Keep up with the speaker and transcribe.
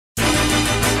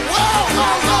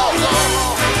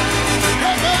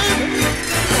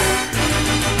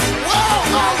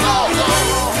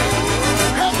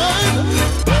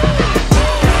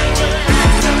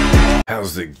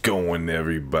How's it going,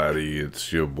 everybody?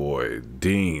 It's your boy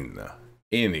Deen.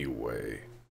 Anyway,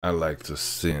 I'd like to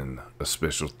send a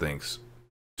special thanks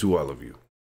to all of you.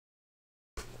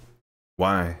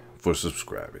 Why? For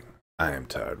subscribing. I am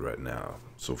tired right now,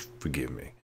 so forgive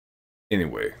me.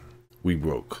 Anyway, we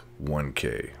broke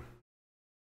 1K.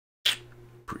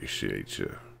 Appreciate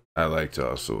you. I like to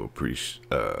also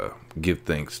give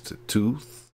thanks to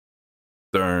Tooth,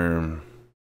 Therm,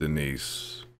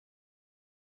 Denise,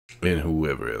 and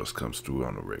whoever else comes through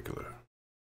on the regular.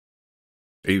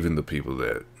 Even the people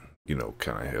that, you know,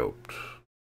 kind of helped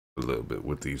a little bit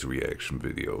with these reaction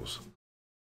videos.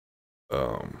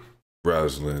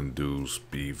 Rosalind, Deuce,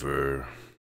 Beaver,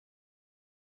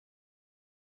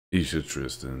 Isha,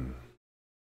 Tristan.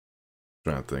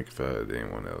 Trying to think if I had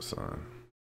anyone else on.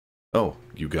 Oh,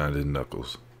 Uganda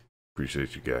Knuckles.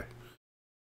 Appreciate you, guy.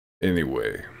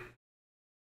 Anyway,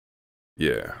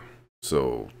 yeah.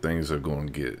 So things are going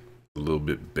to get a little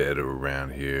bit better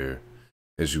around here.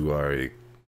 As you already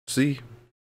see,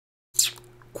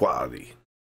 quality.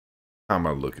 How am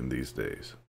I looking these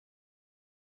days?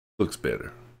 Looks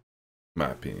better. In my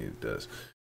opinion, it does.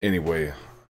 Anyway,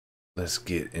 let's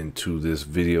get into this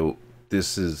video.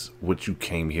 This is what you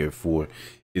came here for.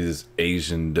 It is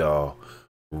Asian Doll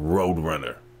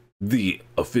Roadrunner, the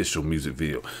official music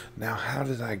video. Now, how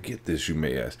did I get this, you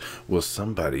may ask? Well,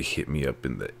 somebody hit me up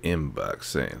in the inbox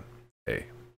saying, hey,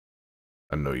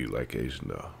 I know you like Asian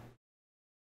Doll.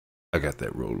 I got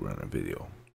that Roadrunner video.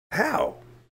 How?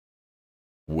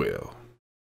 Well,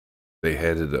 they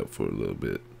had it up for a little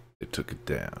bit. They took it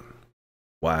down.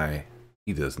 Why?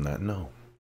 He does not know.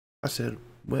 I said,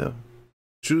 well,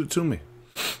 shoot it to me.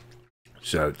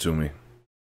 Shot it to me.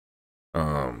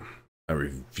 I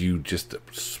reviewed just a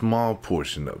small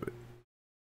portion of it.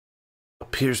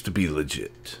 Appears to be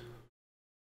legit.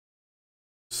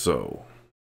 So,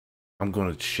 I'm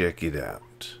gonna check it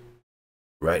out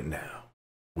right now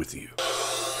with you.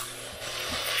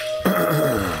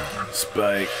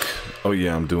 Spike. Oh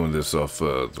yeah, I'm doing this off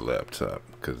the laptop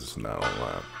because it's not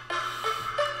online.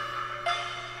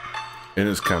 And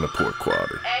it's kind of poor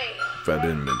quality. If I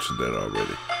didn't mention that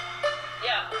already.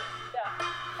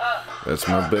 That's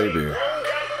my baby.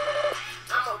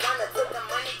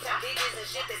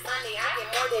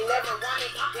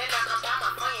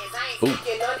 Ooh.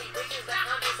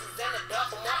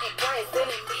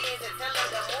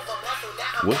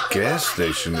 What gas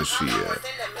station is she at?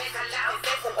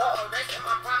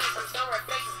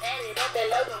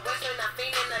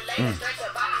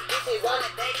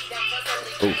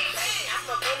 Oh.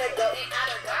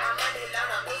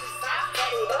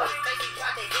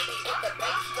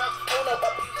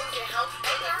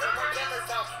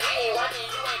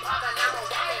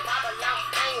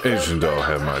 Asian Doll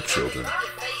have my children.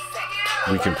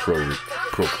 We can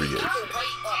procreate.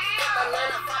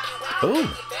 Oh,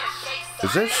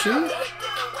 is that she?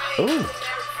 Oh.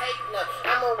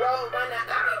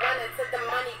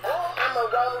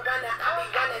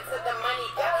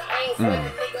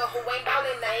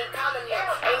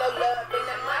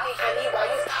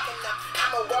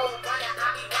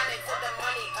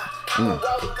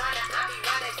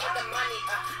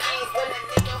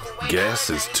 Gas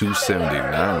is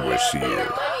 $2.79 where she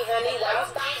is.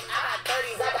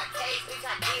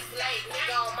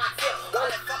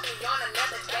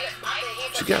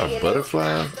 She got a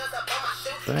butterfly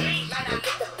thing.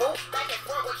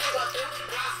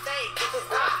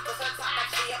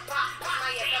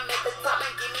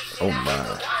 Oh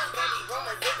my.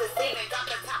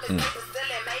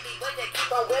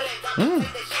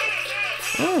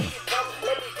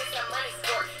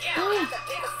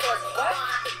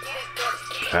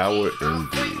 Power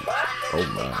indeed. Oh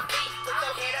my.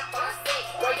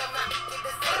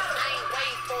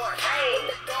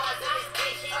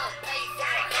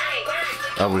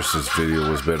 I wish this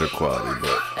video was better quality,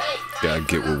 but gotta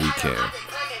get what we can.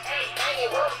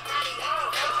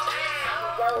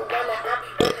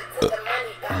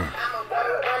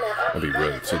 I'll be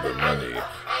ready to the money.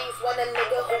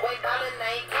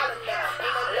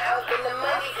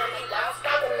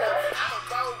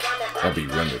 I'll be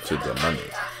running to the money.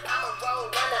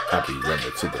 I'll be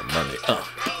running to the money.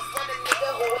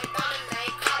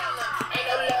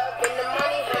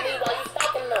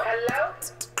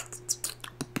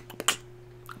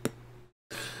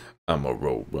 I'm a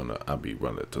road runner. I'll be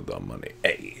running to the money.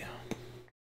 Hey.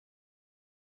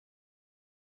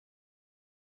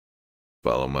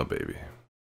 Follow my baby.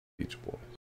 Beach Boy.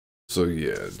 So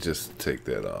yeah, just take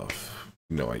that off.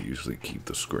 You know, I usually keep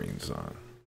the screens on.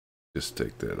 Just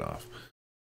take that off.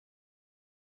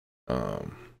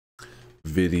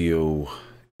 Video,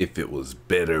 if it was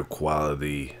better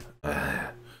quality,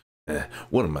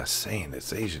 What am I saying?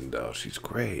 It's Asian doll. She's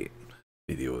great.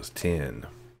 Video is 10.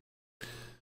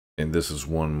 And this is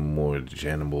one more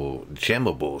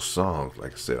jammable song.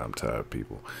 Like I said, I'm tired of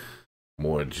people.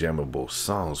 More jammable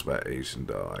songs by Asian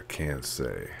doll. I can't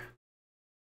say.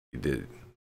 You did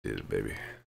it, baby.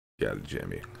 Got it,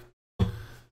 Jimmy.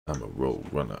 I'm a road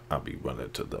runner. I'll be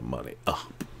running to the money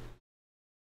up.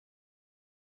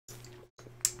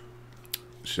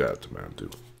 Shout out to Mountain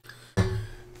Dew.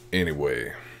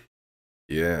 Anyway,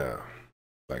 yeah,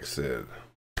 like I said,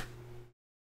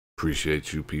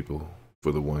 appreciate you people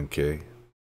for the 1K.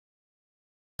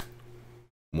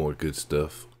 More good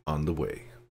stuff on the way.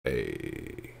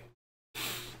 Hey,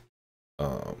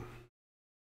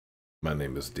 my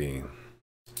name is Deen.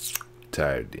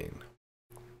 Tired Deen.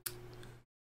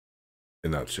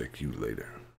 And I'll check you later.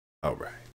 All right.